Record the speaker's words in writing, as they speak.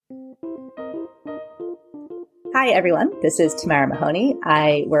Hi, everyone. This is Tamara Mahoney.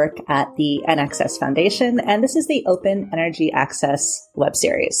 I work at the NXS Foundation, and this is the Open Energy Access web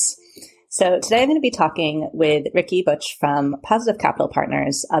series. So today I'm going to be talking with Ricky Butch from Positive Capital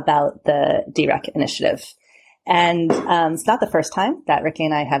Partners about the DREC initiative. And it's not the first time that Ricky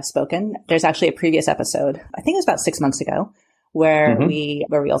and I have spoken. There's actually a previous episode, I think it was about 6 months ago, where we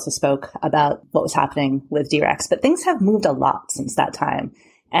also spoke about what was happening with DRECs. But things have moved a lot since that time.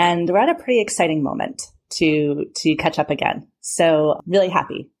 And we're at a pretty exciting moment to catch up again. So really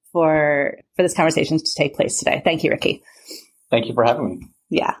happy for this conversation to take place today. Thank you, Ricky. Thank you for having me.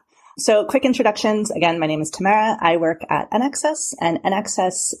 Yeah. So quick introductions. Again, my name is Tamara. I work at NXS, and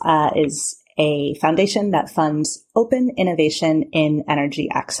NXS is a foundation that funds open innovation in energy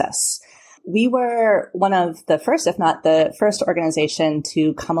access. We were one of the first, if not the first organization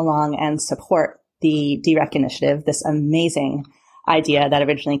to come along and support the DREC initiative, this amazing idea that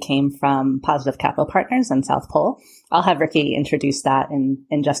originally came from Positive Capital Partners and South Pole. I'll have Ricky introduce that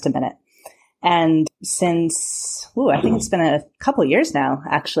in just a minute. And since, I think it's been a couple years now,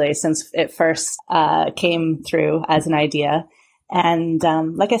 actually, since it first came through as an idea. And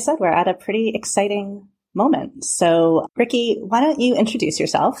like I said, we're at a pretty exciting moment. So, Ricky, why don't you introduce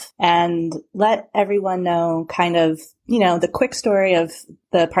yourself and let everyone know kind of, the quick story of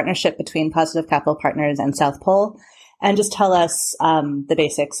the partnership between Positive Capital Partners and South Pole, and just tell us the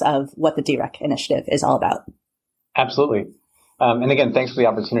basics of what the DREC initiative is all about. Absolutely. And again, thanks for the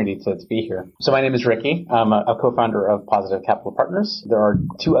opportunity to be here. So my name is Ricky. I'm a co-founder of Positive Capital Partners. There are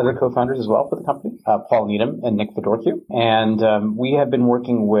two other co-founders as well for the company, Paul Needham and Nick Fedorkiw. And we have been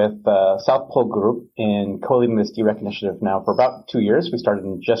working with South Pole Group in co-leading this DREC initiative now for about 2 years. We started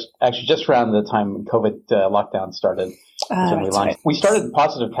in just around the time COVID lockdown started. Right. We started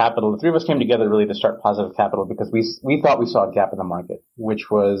Positive Capital. The three of us came together really to start Positive Capital because we thought we saw a gap in the market, which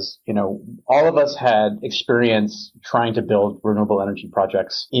was, all of us had experience trying to build renewable energy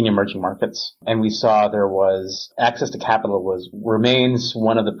projects in emerging markets. And we saw there was access to capital remains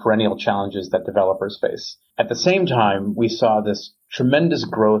one of the perennial challenges that developers face. At the same time, we saw this tremendous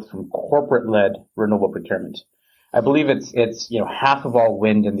growth from corporate-led renewable procurement. I believe it's half of all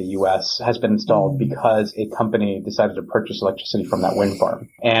wind in the U.S. has been installed because a company decided to purchase electricity from that wind farm.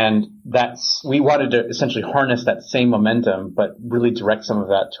 And we wanted to essentially harness that same momentum, but really direct some of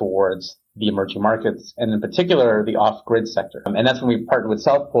that towards the emerging markets, and in particular, the off-grid sector. And that's when we partnered with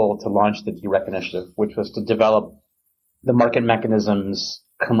South Pole to launch the DREC initiative, which was to develop the market mechanisms,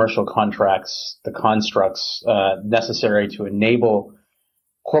 commercial contracts, the constructs necessary to enable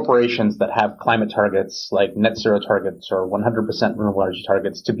corporations that have climate targets like net zero targets or 100% renewable energy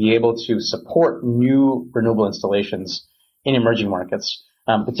targets to be able to support new renewable installations in emerging markets,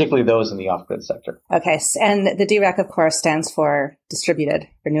 particularly those in the off-grid sector. Okay. And the DREC, of course, stands for Distributed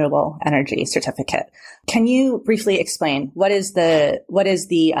Renewable Energy Certificate. Can you briefly explain what is the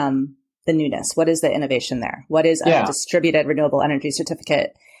newness? What is the innovation there? What is a Distributed Renewable Energy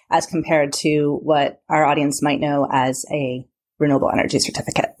Certificate as compared to what our audience might know as a renewable energy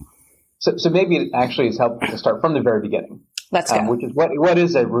certificate? So maybe it actually is helpful to start from the very beginning. Let's go. Which is what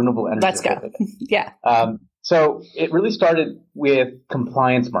is a renewable energy certificate? Let's go. Yeah. So it really started with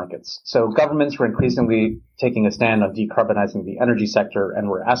compliance markets. So governments were increasingly taking a stand on decarbonizing the energy sector and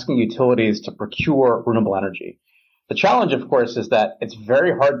were asking utilities to procure renewable energy. The challenge, of course, is that it's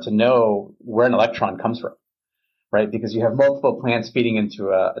very hard to know where an electron comes from, right? Because you have multiple plants feeding into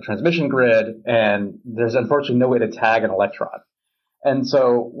a transmission grid, and there's unfortunately no way to tag an electron. And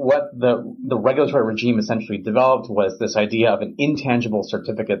so what the regulatory regime essentially developed was this idea of an intangible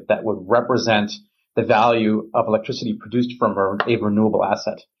certificate that would represent the value of electricity produced from a renewable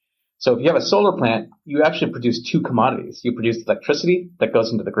asset. So if you have a solar plant, you actually produce two commodities. You produce electricity that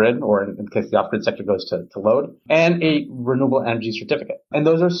goes into the grid, or in case the off-grid sector goes to load, and a renewable energy certificate. And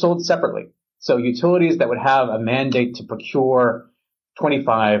those are sold separately. So utilities that would have a mandate to procure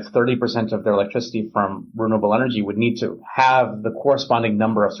 25-30% of their electricity from renewable energy would need to have the corresponding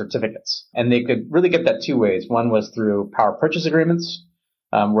number of certificates. And they could really get that two ways. One was through power purchase agreements,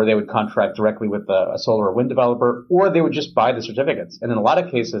 where they would contract directly with a solar or wind developer, or they would just buy the certificates. And in a lot of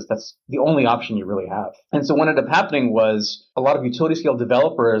cases, that's the only option you really have. And so what ended up happening was a lot of utility scale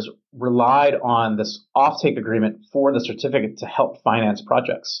developers relied on this offtake agreement for the certificate to help finance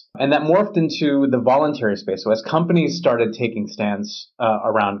projects. And that morphed into the voluntary space. So as companies started taking stands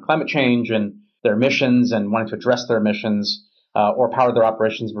around climate change and their emissions and wanting to address their emissions, or power their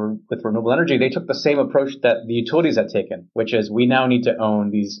operations with renewable energy, they took the same approach that the utilities had taken, which is we now need to own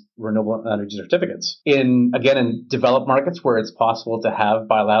these renewable energy certificates. In developed markets where it's possible to have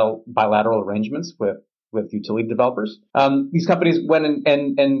bilateral arrangements with with utility developers. These companies went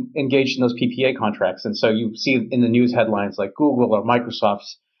and engaged in those PPA contracts. And so you see in the news headlines like Google or Microsoft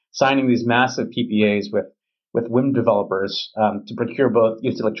signing these massive PPAs with wind developers to procure both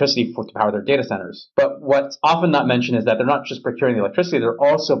electricity to power their data centers. But what's often not mentioned is that they're not just procuring the electricity, they're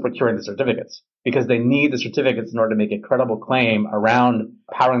also procuring the certificates because they need the certificates in order to make a credible claim around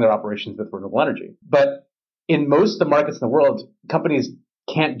powering their operations with renewable energy. But in most of the markets in the world, companies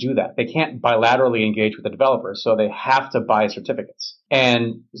can't do that. They can't bilaterally engage with the developer, so they have to buy certificates.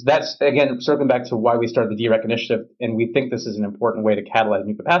 And that's, again, circling back to why we started the DREC initiative, and we think this is an important way to catalyze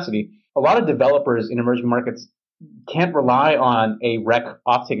new capacity. A lot of developers in emerging markets can't rely on a REC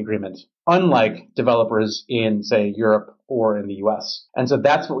offtake agreement, unlike developers in, say, Europe or in the US. And so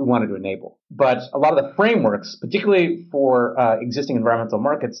that's what we wanted to enable. But a lot of the frameworks, particularly for existing environmental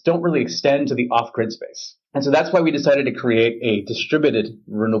markets, don't really extend to the off-grid space. And so that's why we decided to create a distributed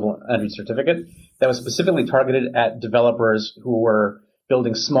renewable energy certificate that was specifically targeted at developers who were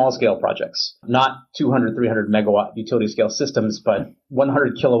building small-scale projects, not 200, 300 megawatt utility-scale systems, but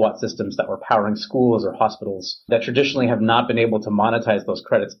 100 kilowatt systems that were powering schools or hospitals that traditionally have not been able to monetize those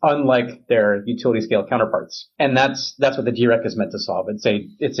credits, unlike their utility-scale counterparts. And that's what the DREC is meant to solve. It's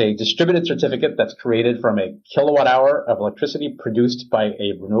a distributed certificate that's created from a kilowatt hour of electricity produced by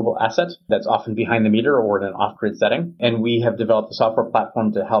a renewable asset that's often behind the meter or in an off-grid setting. And we have developed a software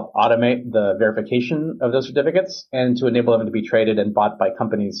platform to help automate the verification of those certificates and to enable them to be traded and bought by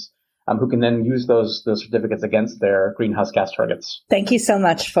companies who can then use those certificates against their greenhouse gas targets. Thank you so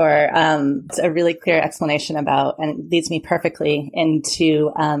much for a really clear explanation about, and it leads me perfectly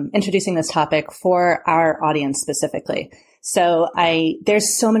into introducing this topic for our audience specifically. So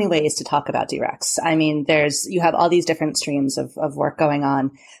there's so many ways to talk about DRECs. I mean, you have all these different streams of work going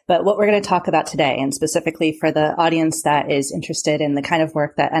on, but what we're going to talk about today, and specifically for the audience that is interested in the kind of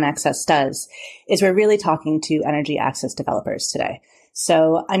work that NXS does, is we're really talking to energy access developers today.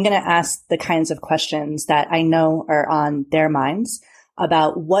 So I'm going to ask the kinds of questions that I know are on their minds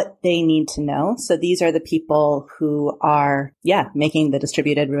about what they need to know. So these are the people who are, making the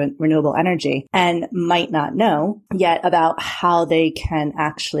distributed renewable energy and might not know yet about how they can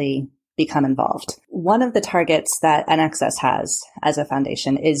actually become involved. One of the targets that NXS has as a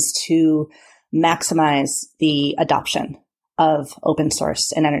foundation is to maximize the adoption of open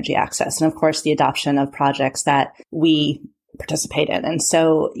source and energy access. And of course, the adoption of projects that we participate in. And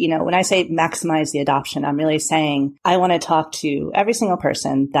so, when I say maximize the adoption, I'm really saying I want to talk to every single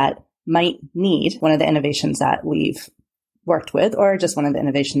person that might need one of the innovations that we've worked with, or just one of the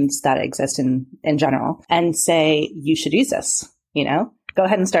innovations that exist in general, and say, you should use this, go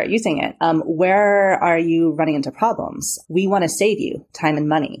ahead and start using it. Where are you running into problems? We want to save you time and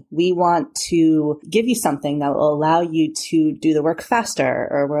money. We want to give you something that will allow you to do the work faster,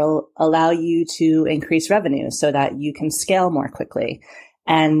 or will allow you to increase revenue so that you can scale more quickly.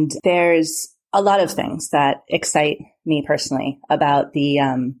 And there's a lot of things that excite me personally about the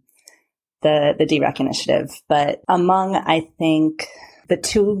DREC initiative. But among, I think, the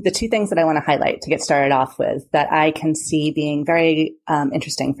two things that I want to highlight to get started off with that I can see being very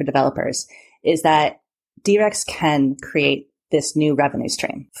interesting for developers is that DRECs can create this new revenue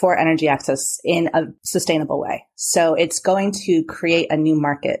stream for energy access in a sustainable way. So it's going to create a new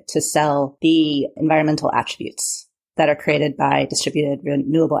market to sell the environmental attributes that are created by distributed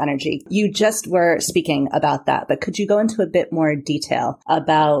renewable energy. You just were speaking about that, but could you go into a bit more detail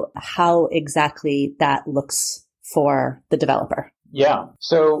about how exactly that looks for the developer? Yeah.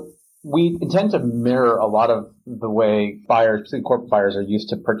 So we intend to mirror a lot of the way buyers, particularly corporate buyers, are used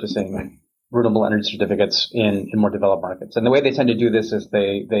to purchasing renewable energy certificates in more developed markets. And the way they tend to do this is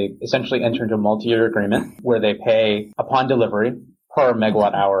they essentially enter into a multi-year agreement where they pay upon delivery per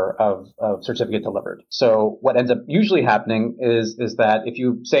megawatt hour of certificate delivered. So what ends up usually happening is that if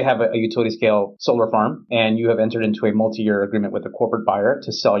you, say, have a utility scale solar farm and you have entered into a multi-year agreement with a corporate buyer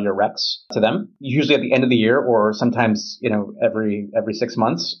to sell your RECs to them, usually at the end of the year or sometimes, every 6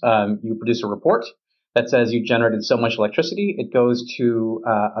 months, you produce a report that says you generated so much electricity. It goes to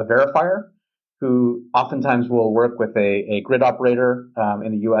a verifier who oftentimes will work with a grid operator.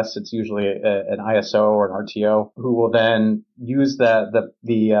 In the U.S., it's usually an ISO or an RTO who will then use the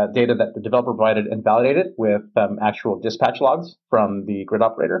data that the developer provided and validate it with actual dispatch logs from the grid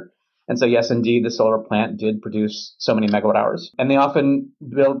operator. And so, yes, indeed, the solar plant did produce so many megawatt hours. And they often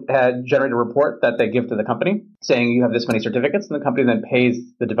generate a report that they give to the company saying you have this many certificates, and the company then pays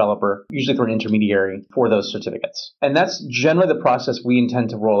the developer, usually through an intermediary, for those certificates. And that's generally the process we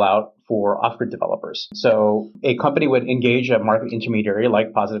intend to roll out for off-grid developers. So a company would engage a market intermediary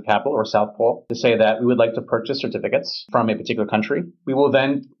like Positive Capital or South Pole to say that we would like to purchase certificates from a particular country. We will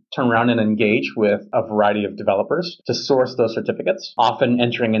then turn around and engage with a variety of developers to source those certificates, often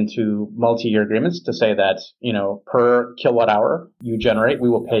entering into multi-year agreements to say that, per kilowatt hour you generate, we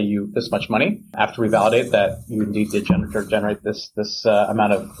will pay you this much money after we validate that you indeed did generate this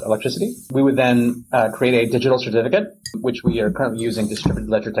amount of electricity. We would then create a digital certificate, which we are currently using distributed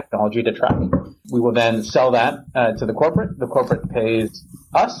ledger technology to track. We will then sell that to the corporate. The corporate pays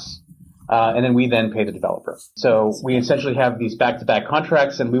us. And then we then pay the developer. So we essentially have these back-to-back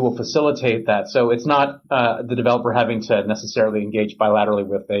contracts, and we will facilitate that. So it's not the developer having to necessarily engage bilaterally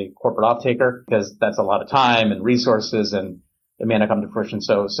with a corporate off-taker, because that's a lot of time and resources, and it may not come to fruition.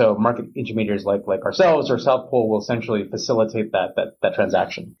 So market intermediaries like ourselves or South Pole will essentially facilitate that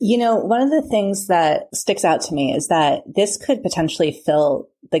transaction. One of the things that sticks out to me is that this could potentially fill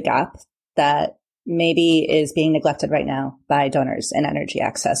the gap that maybe is being neglected right now by donors in energy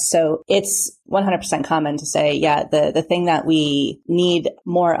access. So it's 100% common to say, the thing that we need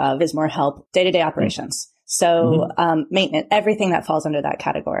more of is more help, day-to-day operations. So, maintenance, everything that falls under that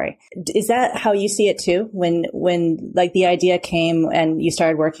category. Is that how you see it too? When like the idea came and you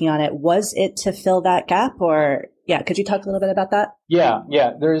started working on it, was it to fill that gap, or could you talk a little bit about that? Yeah.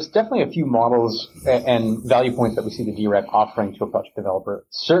 There's definitely a few models and value points that we see the DREC offering to a project developer.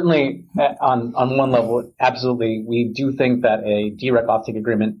 Certainly on one level, absolutely, we do think that a DREC offtake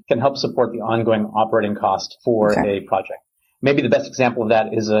agreement can help support the ongoing operating cost for a project. Maybe the best example of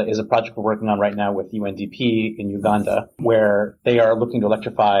that is a project we're working on right now with UNDP in Uganda, where they are looking to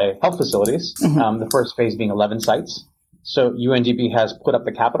electrify health facilities. The first phase being 11 sites. So UNDP has put up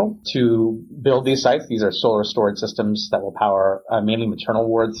the capital to build these sites. These are solar storage systems that will power mainly maternal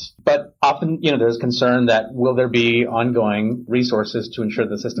wards. But often, there's concern that will there be ongoing resources to ensure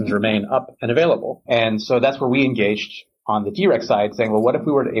the systems remain up and available. And so that's where we engaged on the DREC side, saying, well, what if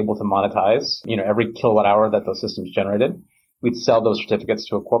we were able to monetize, every kilowatt hour that those systems generated? We'd sell those certificates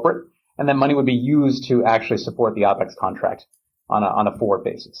to a corporate, and then money would be used to actually support the OPEX contract on a forward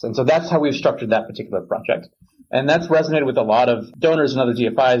basis. And so that's how we've structured that particular project. And that's resonated with a lot of donors and other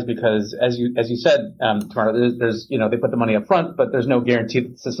DFIs because, as you said, Tamara, there's they put the money up front, but there's no guarantee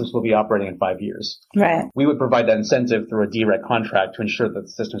that the systems will be operating in 5 years. Right. We would provide that incentive through a DREC contract to ensure that the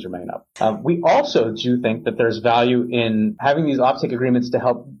systems remain up. We also do think that there's value in having these offtake agreements to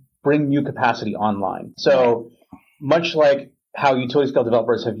help bring new capacity online. So much like how utility scale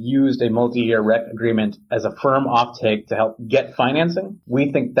developers have used a multi-year REC agreement as a firm offtake to help get financing,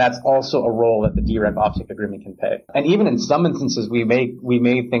 we think that's also a role that the DREC offtake agreement can play. And even in some instances, we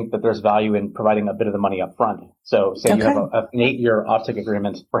may think that there's value in providing a bit of the money up front. So say you have an 8-year offtake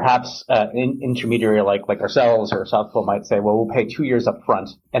agreement, perhaps an intermediary like ourselves or South Pole might say, well, we'll pay 2 years up front,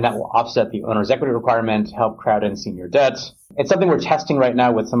 and that will offset the owner's equity requirement, help crowd in senior debt. It's something we're testing right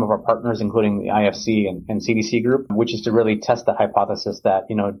now with some of our partners, including the IFC and CDC group, which is to really test the hypothesis that,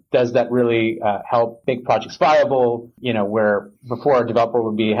 does that really help make projects viable, where before a developer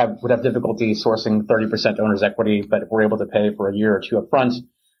would have difficulty sourcing 30% owner's equity, but if we're able to pay for a year or two up front,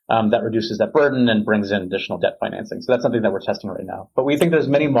 that reduces that burden and brings in additional debt financing. So that's something that we're testing right now. But we think there's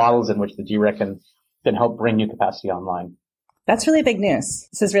many models in which the DREC can help bring new capacity online. That's really big news.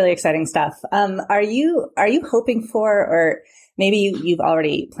 This is really exciting stuff. Are you hoping for, or maybe you've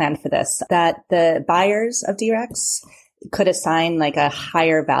already planned for this, that the buyers of DRECs could assign like a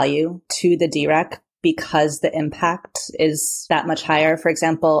higher value to the DREC because the impact is that much higher? For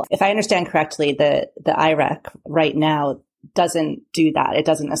example, if I understand correctly, the IREC right now doesn't do that. It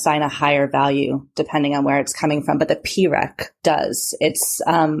doesn't assign a higher value depending on where it's coming from, but the PREC does. It's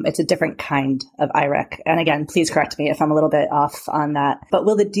a different kind of IREC. And again, please correct me if I'm a little bit off on that. But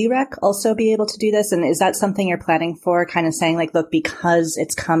will the DREC also be able to do this? And is that something you're planning for, kind of saying like, look, because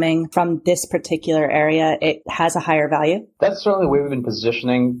it's coming from this particular area, it has a higher value? That's certainly the way we've been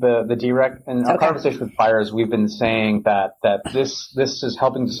positioning the DREC. In our conversation with buyers, we've been saying that this is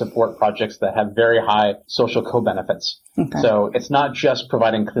helping to support projects that have very high social co-benefits. Okay. So it's not just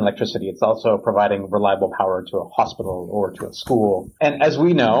providing clean electricity, it's also providing reliable power to a hospital or to a school. And as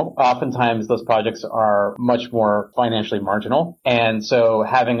we know, oftentimes those projects are much more financially marginal. And so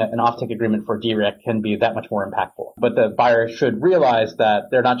having an offtake agreement for DREC can be that much more impactful. But the buyer should realize that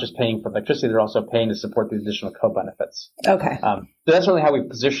they're not just paying for electricity, they're also paying to support the additional co-benefits. Okay. So that's really how we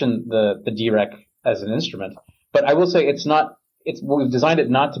position the DREC as an instrument. But I will say we've designed it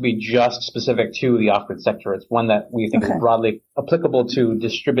not to be just specific to the off-grid sector. It's one that we think is broadly applicable to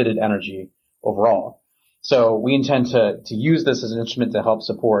distributed energy overall. So we intend to use this as an instrument to help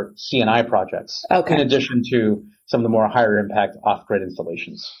support C&I projects in addition to some of the more higher impact off-grid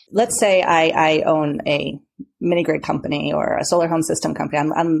installations. Let's say I own a mini grid company or a solar home system company.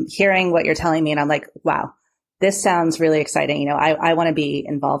 I'm hearing what you're telling me and I'm like, wow, this sounds really exciting. I want to be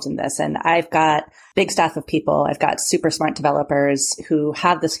involved in this. And I've got big staff of people. I've got super smart developers who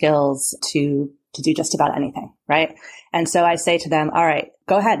have the skills to do just about anything, right? And so I say to them, all right,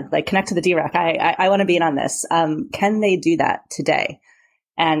 go ahead, like connect to the DREC. I want to be in on this. Can they do that today?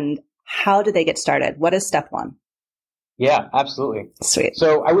 And how do they get started? What is step one? Yeah, absolutely. Sweet.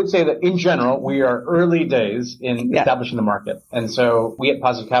 So I would say that in general, we are early days in establishing the market. And so we at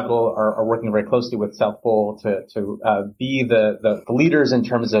Positive Capital are working very closely with South Pole to be the leaders in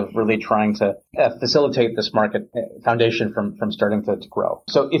terms of really trying to facilitate this market foundation from starting to grow.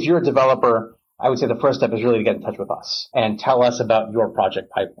 So if you're a developer, I would say the first step is really to get in touch with us and tell us about your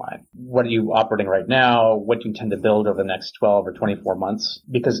project pipeline. What are you operating right now? What do you intend to build over the next 12 or 24 months?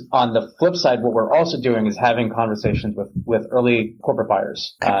 Because on the flip side, what we're also doing is having conversations with early corporate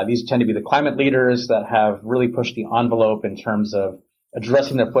buyers. These tend to be the climate leaders that have really pushed the envelope in terms of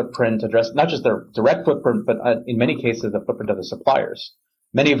addressing their footprint, address not just their direct footprint, but in many cases, the footprint of the suppliers,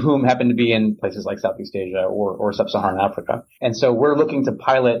 many of whom happen to be in places like Southeast Asia or Sub-Saharan Africa. And so we're looking to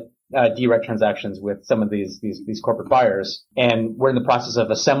pilot direct transactions with some of these corporate buyers. And we're in the process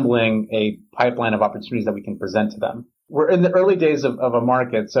of assembling a pipeline of opportunities that we can present to them. We're in the early days of a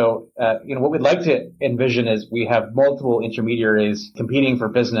market. So, what we'd like to envision is we have multiple intermediaries competing for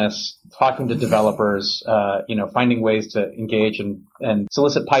business, talking to developers, finding ways to engage and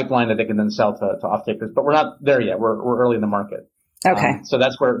solicit pipeline that they can then sell to off-takers. But we're not there yet. We're early in the market. Okay. So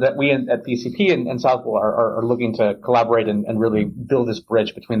that's where we at PCP and South Pole are looking to collaborate and really build this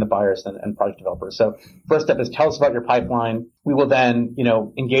bridge between the buyers and project developers. So first step is tell us about your pipeline. We will then,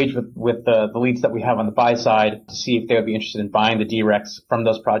 engage with the leads that we have on the buy side to see if they would be interested in buying the DRECs from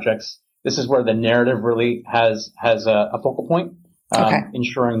those projects. This is where the narrative really has a focal point.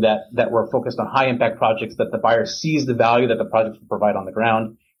 Ensuring that we're focused on high impact projects, that the buyer sees the value that the projects will provide on the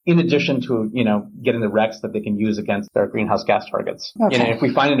ground, in addition to, getting the RECs that they can use against their greenhouse gas targets. Okay. If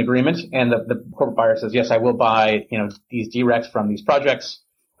we find an agreement and the corporate buyer says, yes, I will buy, these DRECs from these projects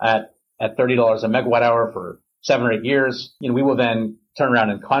at $30 a megawatt hour for 7 or 8 years, we will then turn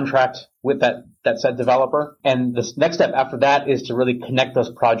around and contract with that said developer. And the next step after that is to really connect those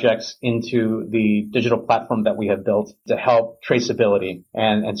projects into the digital platform that we have built to help traceability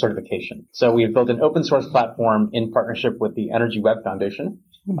and certification. So we've built an open source platform in partnership with the Energy Web Foundation.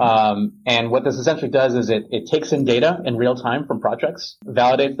 And what this essentially does is it takes in data in real time from projects,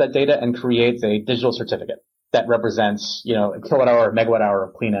 validates that data, and creates a digital certificate that represents, a kilowatt hour or megawatt hour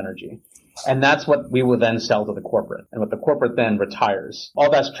of clean energy. And that's what we will then sell to the corporate, and what the corporate then retires. All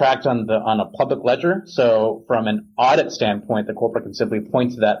that's tracked on a public ledger. So from an audit standpoint, the corporate can simply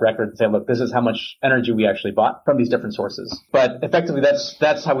point to that record and say, look, this is how much energy we actually bought from these different sources. But effectively,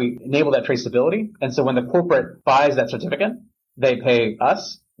 that's how we enable that traceability. And so when the corporate buys that certificate, they pay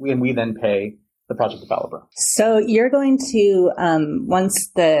us, and we then pay the project developer. So you're going to,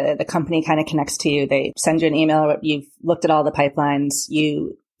 once the company kind of connects to you, they send you an email, you've looked at all the pipelines,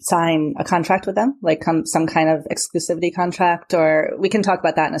 you sign a contract with them, like some kind of exclusivity contract, or we can talk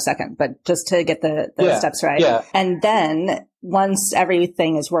about that in a second, but just to get the steps right. Yeah. And then once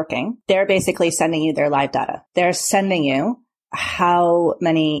everything is working, they're basically sending you their live data. They're sending you how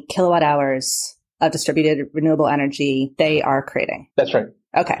many kilowatt hours of distributed renewable energy they are creating. That's right.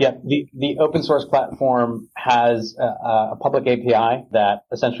 Okay. Yeah. The open source platform has a public API that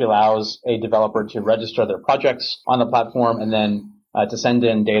essentially allows a developer to register their projects on the platform and then to send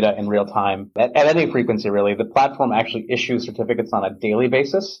in data in real time at any frequency, really. The platform actually issues certificates on a daily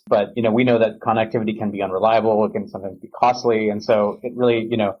basis, but, we know that connectivity can be unreliable. It can sometimes be costly. And so it really,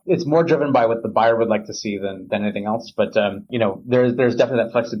 it's more driven by what the buyer would like to see than anything else. But, there's definitely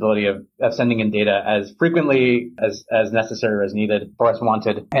that flexibility of sending in data as frequently as necessary or as needed or as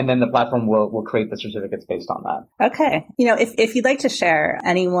wanted. And then the platform will create the certificates based on that. Okay. If you'd like to share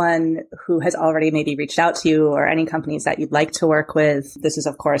anyone who has already maybe reached out to you or any companies that you'd like to work with, this is,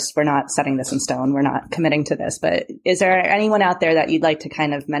 of course, we're not setting this in stone. We're not committing to this, but is there anyone out there that you'd like to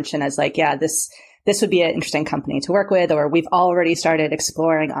kind of mention as like, yeah, this would be an interesting company to work with, or we've already started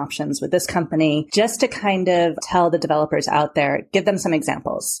exploring options with this company, just to kind of tell the developers out there, give them some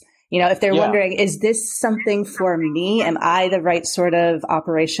examples. If they're wondering, is this something for me? Am I the right sort of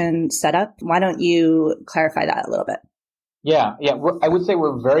operation setup? Why don't you clarify that a little bit? Yeah. I would say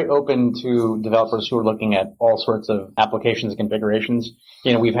we're very open to developers who are looking at all sorts of applications and configurations.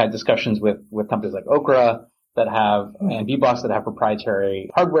 We've had discussions with companies like Okra, that have, and BBOS that have proprietary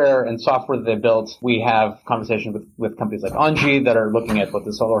hardware and software that they built. We have conversations with companies like Engie that are looking at both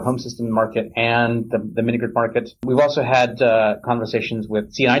the solar home system market and the mini-grid market. We've also had conversations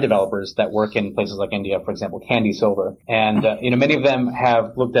with C&I developers that work in places like India, for example, Candy Solar. And, many of them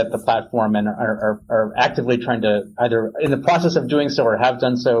have looked at the platform and are actively trying to either in the process of doing so or have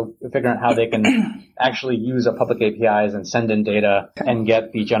done so, figuring out how they can actually use our public APIs and send in data and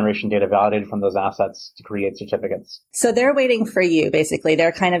get the generation data validated from those assets to create certificates. So they're waiting for you, basically.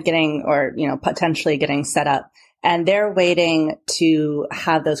 They're kind of getting, or, potentially getting set up. And they're waiting to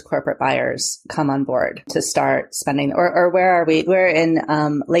have those corporate buyers come on board to start spending, or where are we? We're in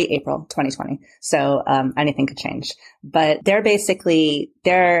late April 2020. So anything could change. But they're basically,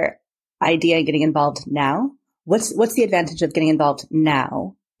 their idea getting involved now. What's the advantage of getting involved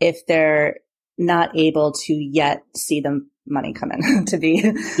now if they're not able to yet see the money come in, to be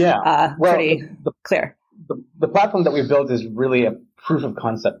pretty clear? The platform that we've built is really a proof of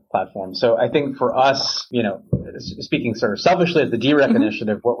concept platform. So I think for us, speaking sort of selfishly at the DREC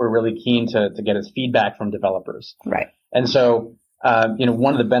initiative, what we're really keen to get is feedback from developers. Right. And so,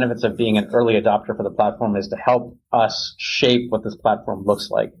 one of the benefits of being an early adopter for the platform is to help us shape what this platform looks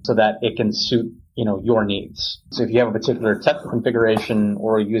like so that it can suit, your needs. So if you have a particular technical configuration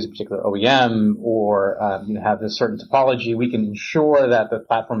or you use a particular OEM or you have this certain topology, we can ensure that the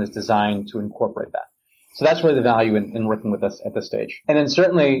platform is designed to incorporate that. So that's really the value in working with us at this stage. And then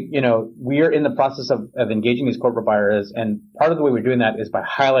certainly, we are in the process of engaging these corporate buyers. And part of the way we're doing that is by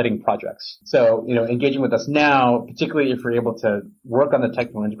highlighting projects. So, engaging with us now, particularly if we're able to work on the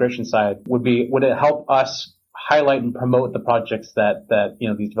technical integration side, would it help us highlight and promote the projects that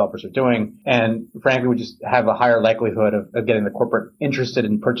these developers are doing. And frankly, we just have a higher likelihood of getting the corporate interested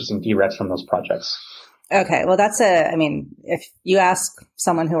in purchasing DRECs from those projects. Okay. Well, if you ask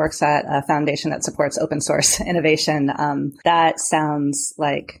someone who works at a foundation that supports open source innovation, that sounds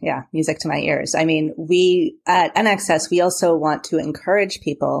like, music to my ears. We at NXS, we also want to encourage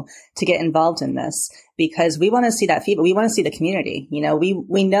people to get involved in this because we want to see that feedback. We want to see the community.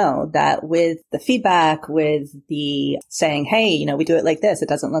 We know that with the feedback, with the saying, hey, we do it like this. It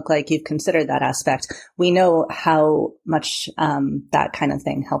doesn't look like you've considered that aspect. We know how much, that kind of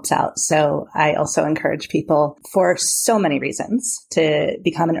thing helps out. So I also encourage people for so many reasons to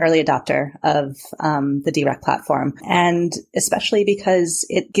become an early adopter of the DREC platform. And especially because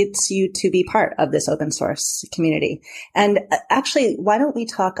it gets you to be part of this open source community. And actually, why don't we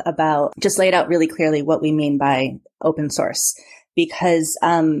talk about, just lay it out really clearly what we mean by open source? Because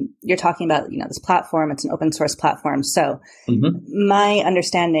you're talking about, this platform, it's an open source platform. So my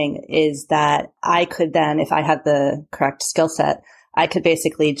understanding is that I could then, if I had the correct skill set, I could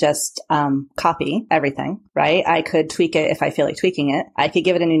basically just copy everything, right? I could tweak it if I feel like tweaking it. I could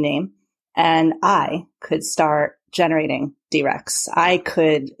give it a new name and I could start generating DRECs. I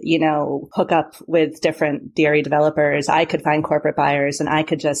could, hook up with different DRE developers. I could find corporate buyers and I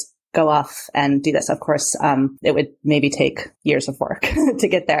could just go off and do this. Of course, it would maybe take years of work to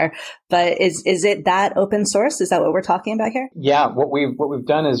get there. But is it that open source? Is that what we're talking about here? Yeah, what we've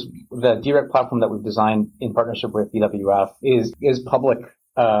done is the DREC platform that we've designed in partnership with EWF is public.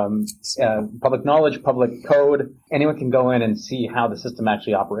 Public knowledge, public code. Anyone can go in and see how the system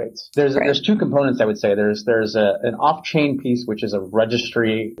actually operates. There's two components, I would say. There's an off-chain piece, which is a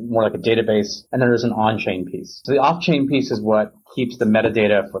registry, more like a database, and there is an on-chain piece. So the off-chain piece is what keeps the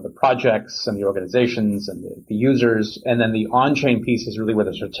metadata for the projects and the organizations and the users, and then the on-chain piece is really where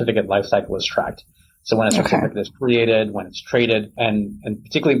the certificate lifecycle is tracked. So when a certificate is created, when it's traded, and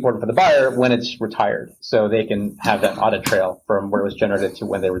particularly important for the buyer, when it's retired. So they can have that audit trail from where it was generated to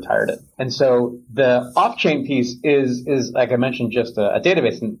when they retired it. And so the off-chain piece is like I mentioned, just a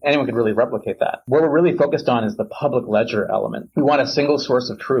database, and anyone could really replicate that. What we're really focused on is the public ledger element. We want a single source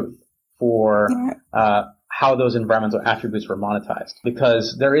of truth for how those environmental attributes were monetized,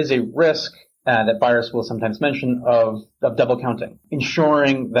 because there is a risk that buyers will sometimes mention of double counting,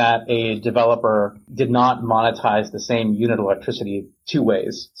 ensuring that a developer did not monetize the same unit of electricity two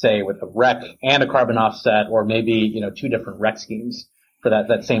ways, say with a REC and a carbon offset, or maybe, two different REC schemes for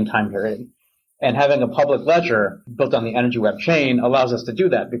that same time period. And having a public ledger built on the Energy Web chain allows us to do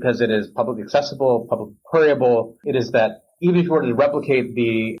that because it is publicly accessible, publicly queryable. It is that even if you were to replicate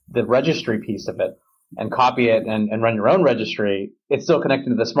the registry piece of it, and copy it and run your own registry, it's still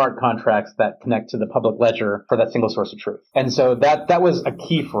connected to the smart contracts that connect to the public ledger for that single source of truth. And so that was a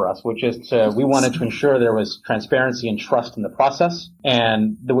key for us, which is we wanted to ensure there was transparency and trust in the process.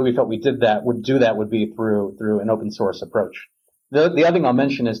 And the way we felt would be through an open source approach. The other thing I'll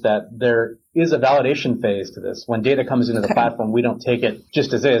mention is that there is a validation phase to this. When data comes into the platform, we don't take it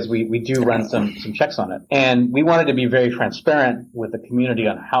just as is. We do run some checks on it. And we wanted to be very transparent with the community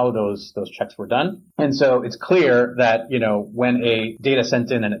on how those checks were done. And so it's clear that, when a data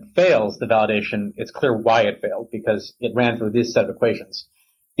sent in and it fails the validation, it's clear why it failed, because it ran through this set of equations.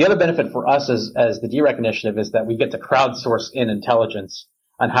 The other benefit for us as the DREC initiative is that we get to crowdsource in intelligence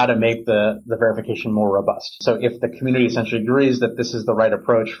on how to make the verification more robust. So if the community essentially agrees that this is the right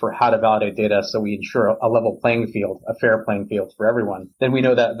approach for how to validate data, so we ensure a level playing field, a fair playing field for everyone, then we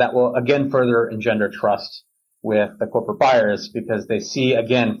know that will again further engender trust with the corporate buyers, because they see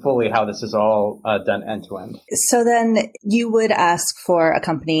again fully how this is all done end to end. So then you would ask for a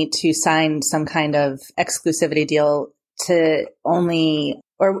company to sign some kind of exclusivity deal to only,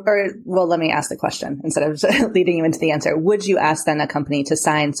 well, let me ask the question instead of leading you into the answer. Would you ask then a company to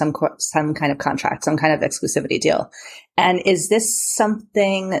sign some kind of contract, some kind of exclusivity deal? And is this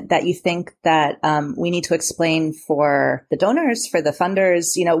something that you think that we need to explain for the donors, for the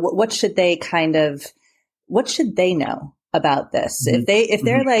funders? What should they know about this? Mm-hmm. If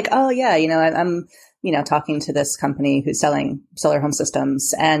they're like, oh yeah, I'm talking to this company who's selling solar home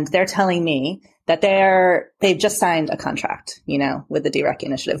systems, and they're telling me that they've just signed a contract, with the DREC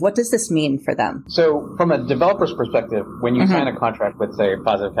initiative. What does this mean for them? So from a developer's perspective, when you sign a contract with, say,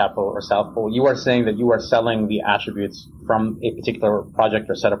 Positive Capital or South Pole, you are saying that you are selling the attributes from a particular project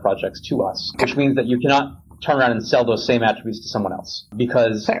or set of projects to us, which means that you cannot turn around and sell those same attributes to someone else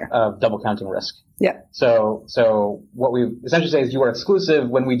because of double counting risk. Yeah. So what we essentially say is you are exclusive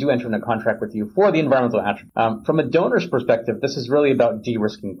when we do enter into a contract with you for the environmental attribute. From a donor's perspective, this is really about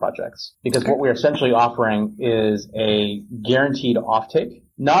de-risking projects, because what we're essentially offering is a guaranteed offtake,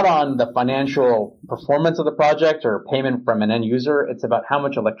 not on the financial performance of the project or payment from an end user. It's about how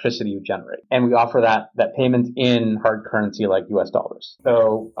much electricity you generate. And we offer that payment in hard currency like US dollars.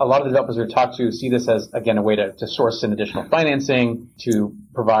 So a lot of the developers we've talked to see this as, again, a way to source in additional financing, to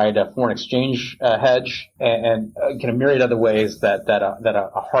provide a foreign exchange hedge, and kind of myriad other ways that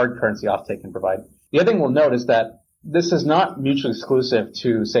a hard currency offtake can provide. The other thing we'll note is that this is not mutually exclusive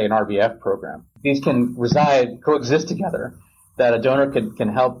to, say, an RBF program. These can coexist together, that a donor can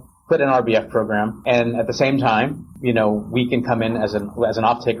help put an RBF program, and at the same time, we can come in as an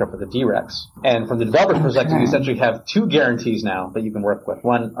off-taker for the DRECs. And from the developer's perspective, you essentially have two guarantees now that you can work with.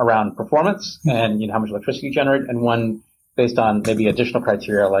 One around performance and how much electricity you generate, and one based on maybe additional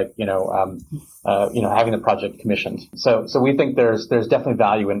criteria like having the project commissioned. So we think there's definitely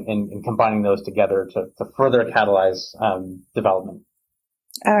value in combining those together to further catalyze development.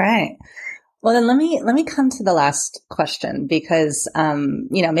 All right. Well, then let me come to the last question, because,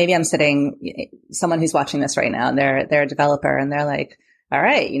 maybe I'm someone who's watching this right now, and they're a developer, and they're like, all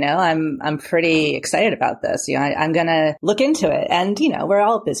right, I'm pretty excited about this. I'm going to look into it. And, we're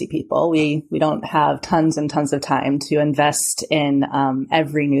all busy people. We don't have tons and tons of time to invest in,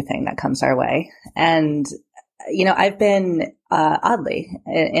 every new thing that comes our way. And, I've been, oddly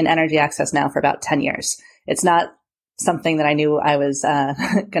in energy access now for about 10 years. It's not something that I knew I was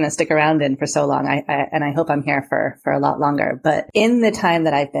going to stick around in for so long. And I hope I'm here for a lot longer. But in the time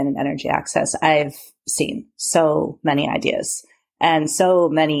that I've been in energy access, I've seen so many ideas and so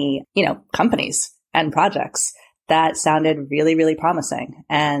many, companies and projects that sounded really, really promising,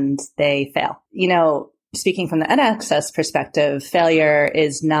 and they fail. Speaking from the NXS perspective, failure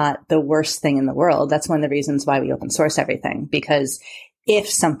is not the worst thing in the world. That's one of the reasons why we open source everything, because if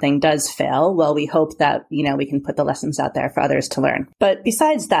something does fail, well, we hope that, we can put the lessons out there for others to learn. But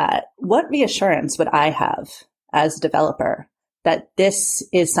besides that, what reassurance would I have as a developer that this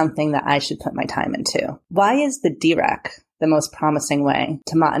is something that I should put my time into? Why is the DREC the most promising way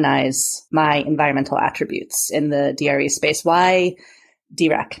to monetize my environmental attributes in the DRE space? Why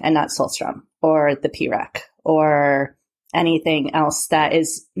DREC and not Solstrom or the PREC or anything else that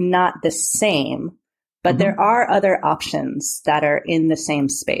is not the same? But there are other options that are in the same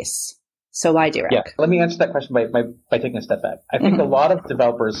space. So why DREC? Yeah, let me answer that question by taking a step back. I think a lot of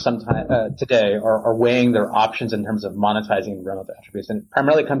developers sometimes today are weighing their options in terms of monetizing environmental attributes, and it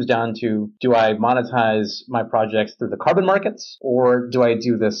primarily comes down to: do I monetize my projects through the carbon markets, or do I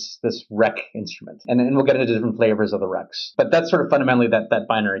do this REC instrument? And we'll get into different flavors of the RECs, but that's sort of fundamentally that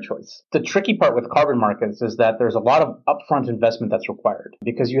binary choice. The tricky part with carbon markets is that there's a lot of upfront investment that's required,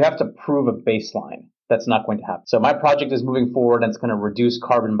 because you have to prove a baseline. That's not going to happen. So my project is moving forward and it's going to reduce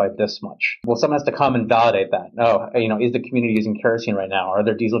carbon by this much. Well, someone has to come and validate that. Is the community using kerosene right now? Are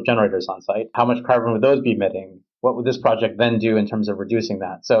there diesel generators on site? How much carbon would those be emitting? What would this project then do in terms of reducing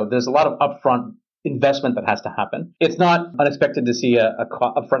that? So there's a lot of upfront investment that has to happen. It's not unexpected to see a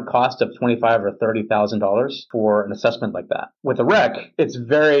upfront cost of $25,000 or $30,000 for an assessment like that. With a REC, it's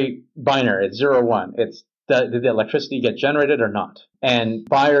very binary. It's 0-1. It's did the electricity get generated or not? And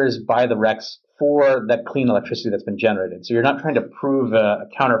buyers buy the RECs for that clean electricity that's been generated. So you're not trying to prove a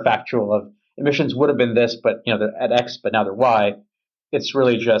counterfactual of emissions would have been this, but they're at X, but now they're Y. It's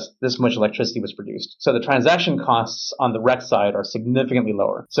really just this much electricity was produced. So the transaction costs on the REC side are significantly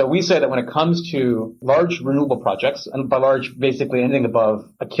lower. So we say that when it comes to large renewable projects, and by large, basically anything above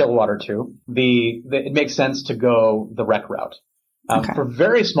a kilowatt or two, it makes sense to go the REC route. For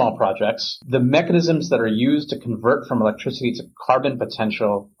very small projects, the mechanisms that are used to convert from electricity to carbon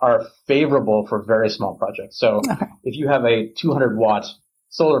potential are favorable for very small projects. So if you have a 200-watt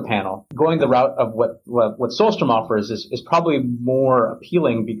solar panel, going the route of what Solstrom offers is probably more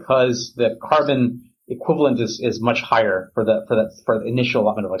appealing because the carbon equivalent is much higher for the initial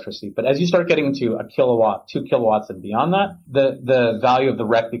allotment of electricity. But as you start getting into a kilowatt, 2 kilowatts and beyond that, the value of the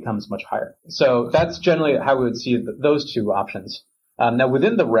REC becomes much higher. So that's generally how we would see those two options. Now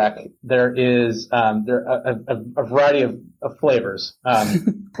within the REC, there is there are a variety of flavors.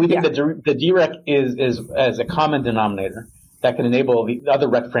 We think that the DREC is as a common denominator that can enable the other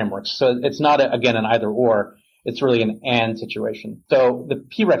REC frameworks. So it's not, again, an either or. It's really an and situation. So the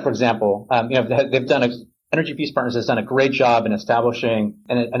PREC, for example, Energy Peace Partners has done a great job in establishing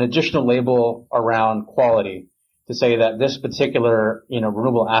an additional label around quality to say that this particular,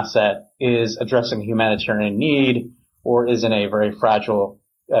 renewable asset is addressing a humanitarian need or is in a very fragile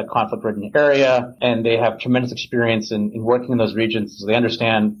conflict-ridden area, and they have tremendous experience in working in those regions, so they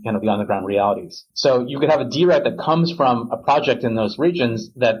understand the on-the-ground realities. So you could have a DREC that comes from a project in those regions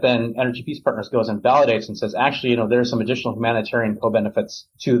that then Energy Peace Partners goes and validates and says, actually, there's some additional humanitarian co-benefits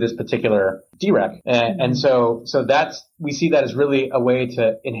to this particular DREC. And so we see that as really a way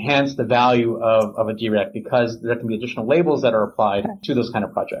to enhance the value of a DREC because there can be additional labels that are applied to those kind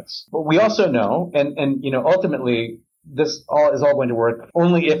of projects. But we also know, and ultimately, this is all going to work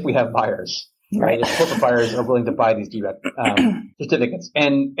only if we have buyers, right? If corporate buyers are willing to buy these DREC certificates,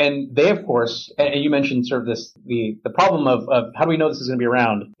 and they, of course, and you mentioned sort of the problem of how do we know this is going to be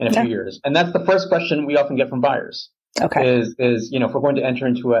around in a few years? And that's the first question we often get from buyers. Is if we're going to enter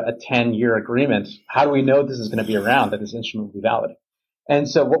into a 10-year agreement, how do we know this is going to be around, that this instrument will be valid? And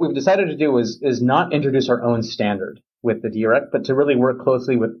so what we've decided to do is not introduce our own standard with the DREC, but to really work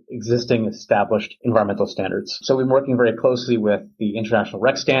closely with existing established environmental standards. So we've been working very closely with the International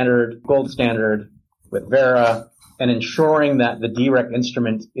REC Standard, Gold Standard, with Verra, and ensuring that the DREC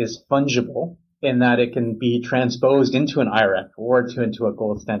instrument is fungible in that it can be transposed into an IREC or into a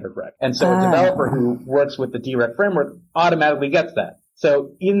Gold Standard REC. And so a developer who works with the DREC framework automatically gets that.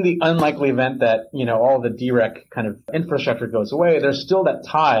 So in the unlikely event that, all the DREC kind of infrastructure goes away, there's still that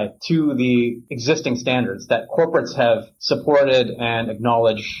tie to the existing standards that corporates have supported and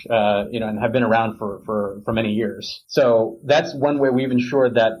acknowledged, and have been around for many years. So that's one way we've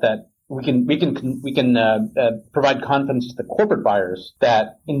ensured that we can provide confidence to the corporate buyers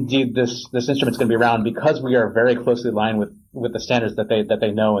that indeed this instrument's going to be around because we are very closely aligned with the standards that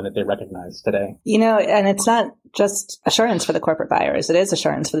they know and that they recognize today. And it's not just assurance for the corporate buyers. It is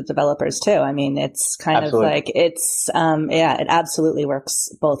assurance for the developers too. I mean, it's kind of like it absolutely works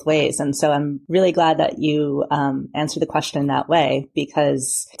both ways. And so I'm really glad that you answered the question that way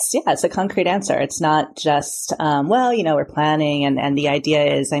because it's a concrete answer. It's not just, we're planning and the idea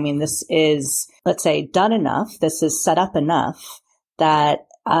is, this is, let's say, done enough. This is set up enough that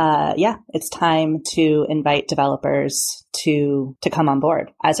it's time to invite developers to come on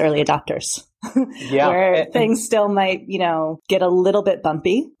board as early adopters. Where things still might, get a little bit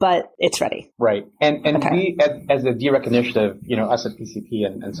bumpy, but it's ready. Right. And we, as a DREC initiative, us at PCP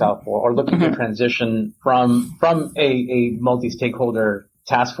and South Pole are looking to transition from a multi-stakeholder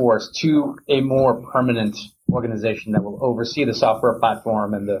task force to a more permanent organization that will oversee the software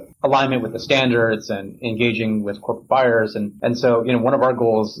platform and the alignment with the standards and engaging with corporate buyers. And so, one of our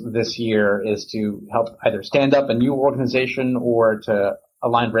goals this year is to help either stand up a new organization or to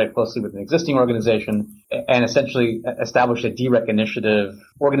align very closely with an existing organization and essentially establish a DREC initiative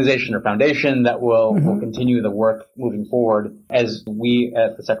organization or foundation that will continue the work moving forward as we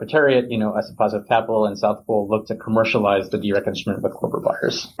at the Secretariat, as a Positive Capital and South Pole look to commercialize the DREC instrument with corporate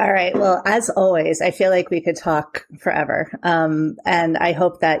buyers. All right. Well, as always, I feel like we could talk forever. And I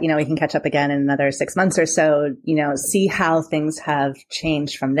hope that, we can catch up again in another 6 months or so, see how things have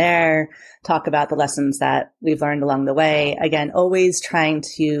changed from there, talk about the lessons that we've learned along the way. Again, always trying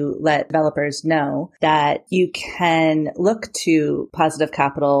to let developers know that you can look to Positive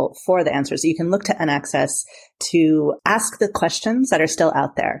Capital for the answers. You can look to NAccess to ask the questions that are still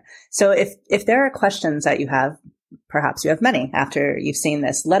out there. So if there are questions that you have, perhaps you have many after you've seen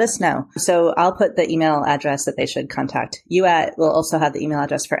this, let us know. So I'll put the email address that they should contact you at. We'll also have the email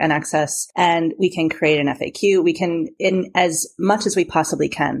address for NAccess, and we can create an FAQ. We can, in as much as we possibly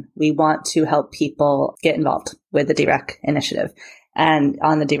can, we want to help people get involved with the DREC initiative and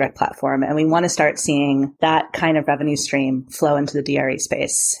on the DREC platform. And we want to start seeing that kind of revenue stream flow into the DRE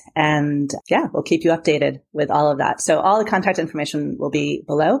space. And yeah, we'll keep you updated with all of that. So all the contact information will be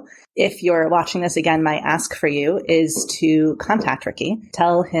below. If you're watching this again, my ask for you is to contact Ricky.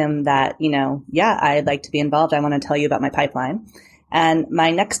 Tell him that, yeah, I'd like to be involved. I want to tell you about my pipeline. And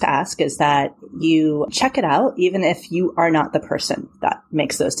my next ask is that you check it out, even if you are not the person that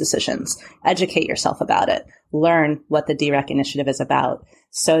makes those decisions. Educate yourself about it. Learn what the DREC initiative is about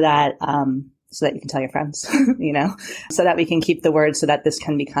so that you can tell your friends, so that we can keep the word so that this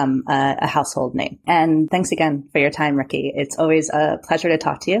can become a household name. And thanks again for your time, Ricky. It's always a pleasure to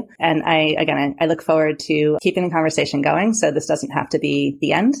talk to you. And I look forward to keeping the conversation going so this doesn't have to be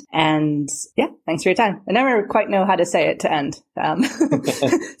the end. And yeah, thanks for your time. I never quite know how to say it to end.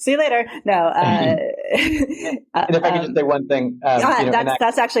 See you later. No. And if I could just say one thing.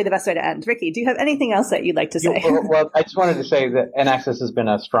 That's actually the best way to end. Ricky, do you have anything else that you'd like to say? Well, I just wanted to say that NAccess has been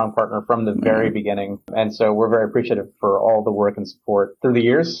a strong partner from the very beginning. And so we're very appreciative for all the work and support through the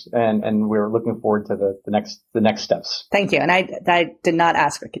years. And we're looking forward to the next steps. Thank you. And I did not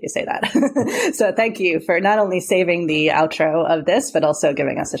ask Ricky to say that. So thank you for not only saving the outro of this, but also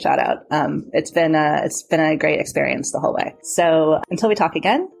giving us a shout out. It's been a great experience the whole way. So until we talk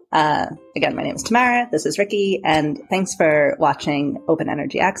again, my name is Tamara. This is Ricky. And thanks for watching Open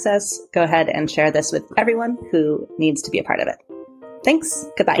Energy Access. Go ahead and share this with everyone who needs to be a part of it. Thanks.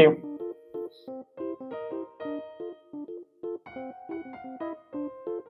 Goodbye. Thank you.